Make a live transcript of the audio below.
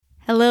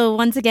Hello,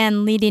 once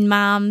again, leading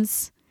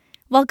moms.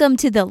 Welcome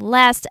to the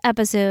last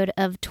episode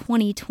of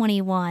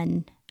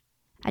 2021.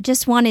 I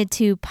just wanted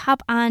to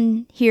pop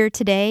on here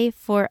today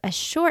for a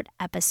short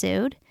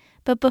episode,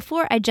 but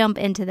before I jump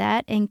into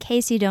that, in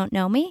case you don't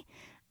know me,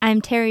 I'm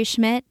Terry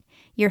Schmidt,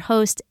 your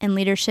host and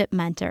leadership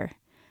mentor.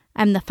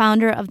 I'm the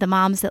founder of the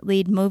Moms That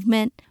Lead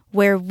movement,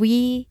 where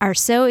we are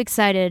so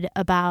excited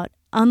about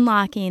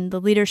unlocking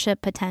the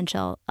leadership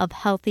potential of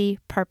healthy,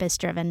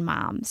 purpose-driven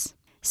moms.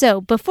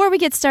 So before we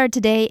get started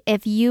today,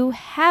 if you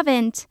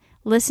haven't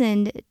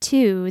listened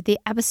to the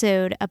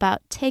episode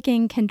about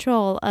taking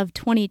control of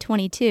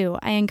 2022,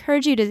 I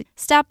encourage you to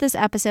stop this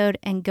episode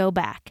and go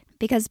back.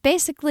 Because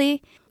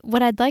basically,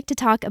 what I'd like to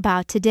talk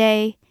about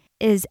today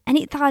is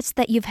any thoughts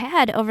that you've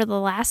had over the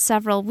last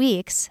several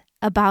weeks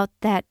about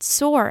that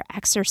SOAR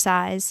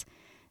exercise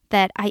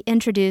that I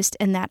introduced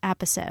in that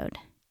episode.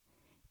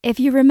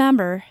 If you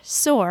remember,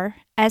 SOAR,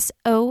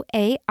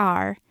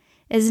 S-O-A-R,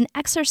 is an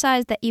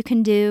exercise that you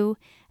can do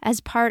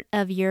as part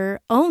of your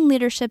own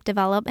leadership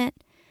development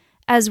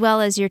as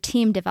well as your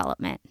team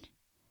development.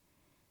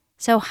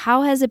 So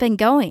how has it been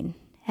going?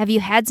 Have you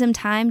had some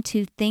time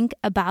to think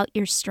about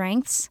your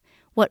strengths,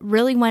 what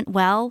really went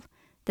well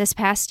this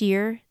past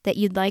year that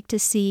you'd like to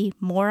see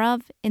more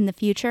of in the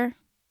future?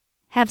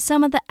 Have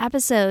some of the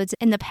episodes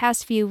in the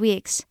past few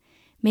weeks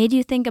made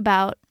you think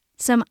about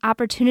some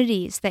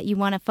opportunities that you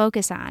want to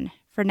focus on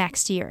for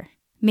next year?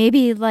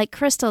 Maybe like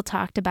Crystal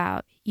talked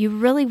about, you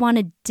really want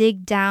to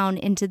dig down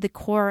into the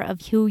core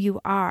of who you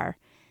are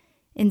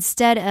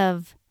instead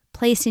of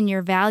placing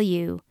your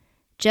value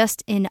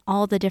just in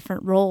all the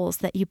different roles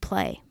that you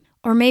play.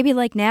 Or maybe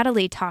like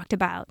Natalie talked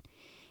about,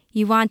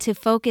 you want to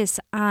focus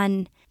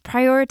on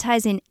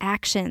prioritizing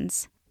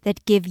actions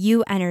that give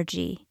you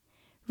energy,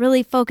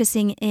 really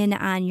focusing in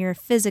on your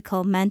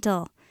physical,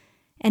 mental,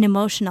 and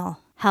emotional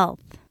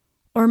health.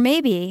 Or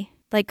maybe,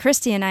 like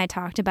Christy and I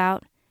talked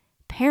about,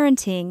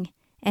 parenting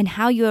and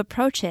how you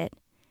approach it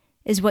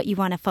is what you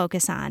want to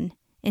focus on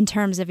in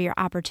terms of your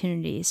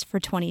opportunities for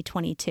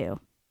 2022.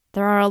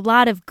 There are a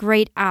lot of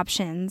great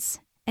options,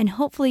 and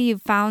hopefully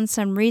you've found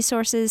some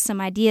resources, some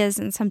ideas,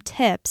 and some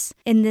tips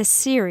in this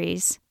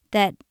series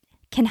that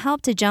can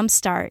help to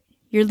jumpstart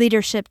your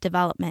leadership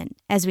development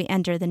as we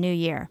enter the new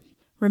year.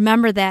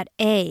 Remember that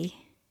A,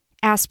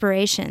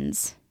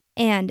 aspirations,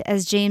 and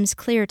as James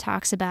Clear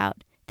talks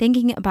about,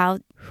 thinking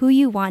about who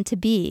you want to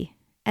be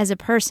as a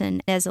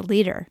person, as a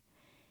leader,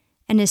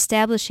 and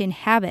establishing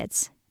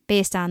habits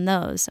based on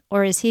those,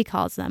 or as he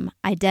calls them,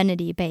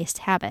 identity-based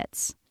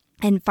habits.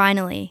 And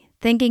finally,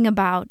 thinking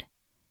about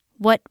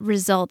what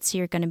results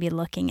you're going to be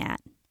looking at.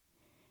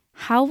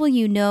 How will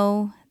you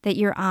know that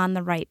you're on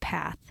the right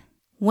path?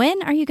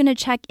 When are you going to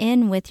check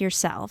in with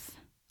yourself?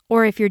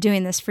 Or if you're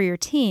doing this for your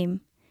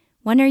team,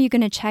 when are you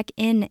going to check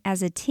in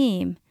as a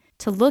team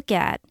to look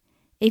at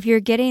if you're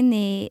getting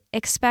the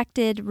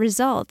expected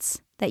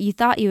results that you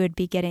thought you would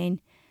be getting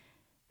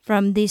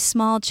from these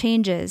small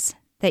changes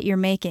that you're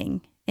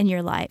making in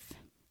your life?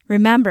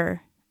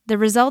 Remember, the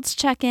results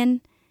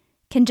check-in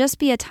can just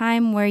be a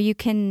time where you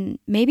can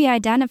maybe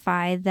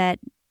identify that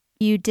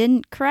you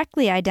didn't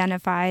correctly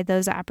identify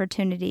those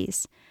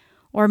opportunities,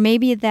 or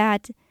maybe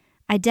that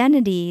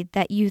identity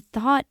that you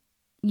thought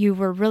you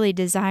were really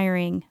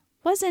desiring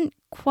wasn't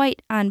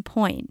quite on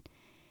point,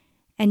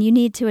 and you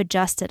need to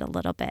adjust it a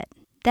little bit.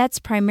 That's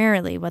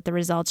primarily what the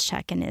results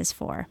check-in is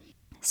for.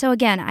 So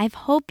again, I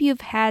hope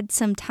you've had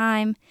some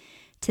time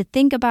to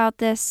think about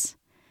this.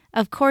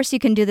 Of course, you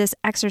can do this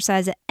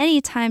exercise at any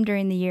time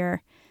during the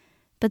year,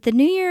 but the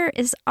new year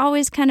is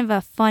always kind of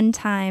a fun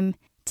time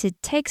to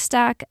take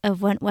stock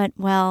of what went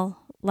well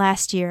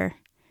last year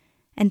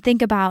and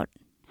think about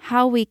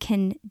how we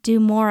can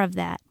do more of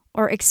that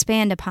or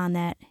expand upon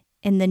that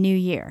in the new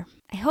year.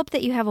 I hope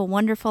that you have a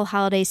wonderful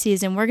holiday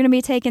season. We're going to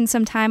be taking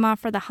some time off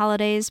for the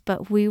holidays,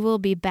 but we will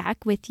be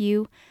back with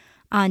you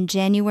on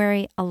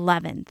January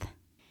 11th.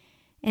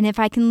 And if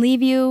I can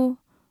leave you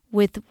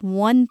with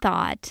one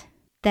thought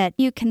that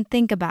you can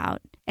think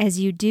about as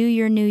you do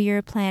your New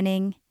Year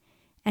planning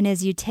and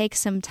as you take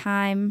some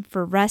time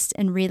for rest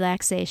and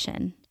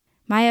relaxation.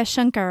 Maya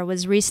Shankar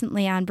was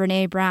recently on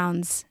Brene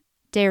Brown's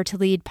Dare to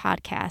Lead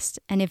podcast,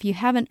 and if you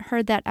haven't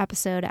heard that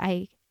episode,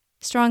 I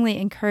strongly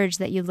encourage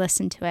that you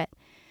listen to it.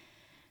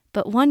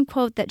 But one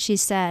quote that she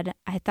said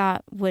I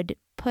thought would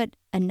put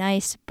a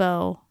nice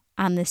bow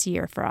on this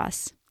year for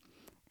us.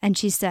 And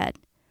she said,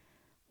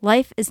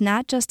 "Life is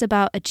not just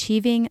about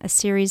achieving a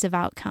series of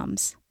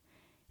outcomes.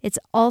 It's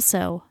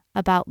also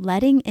about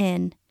letting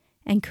in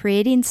and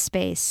creating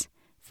space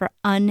for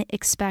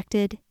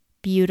unexpected,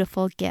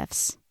 beautiful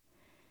gifts."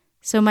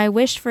 So my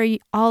wish for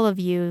all of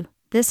you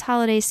this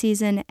holiday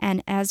season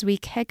and as we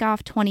kick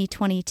off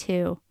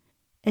 2022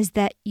 is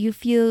that you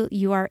feel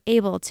you are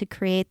able to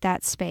create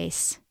that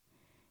space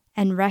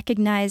and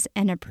recognize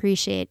and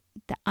appreciate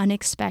the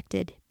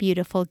unexpected,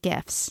 beautiful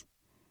gifts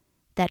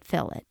that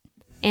fill it.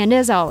 And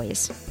as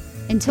always,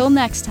 until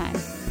next time,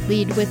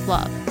 lead with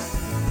love.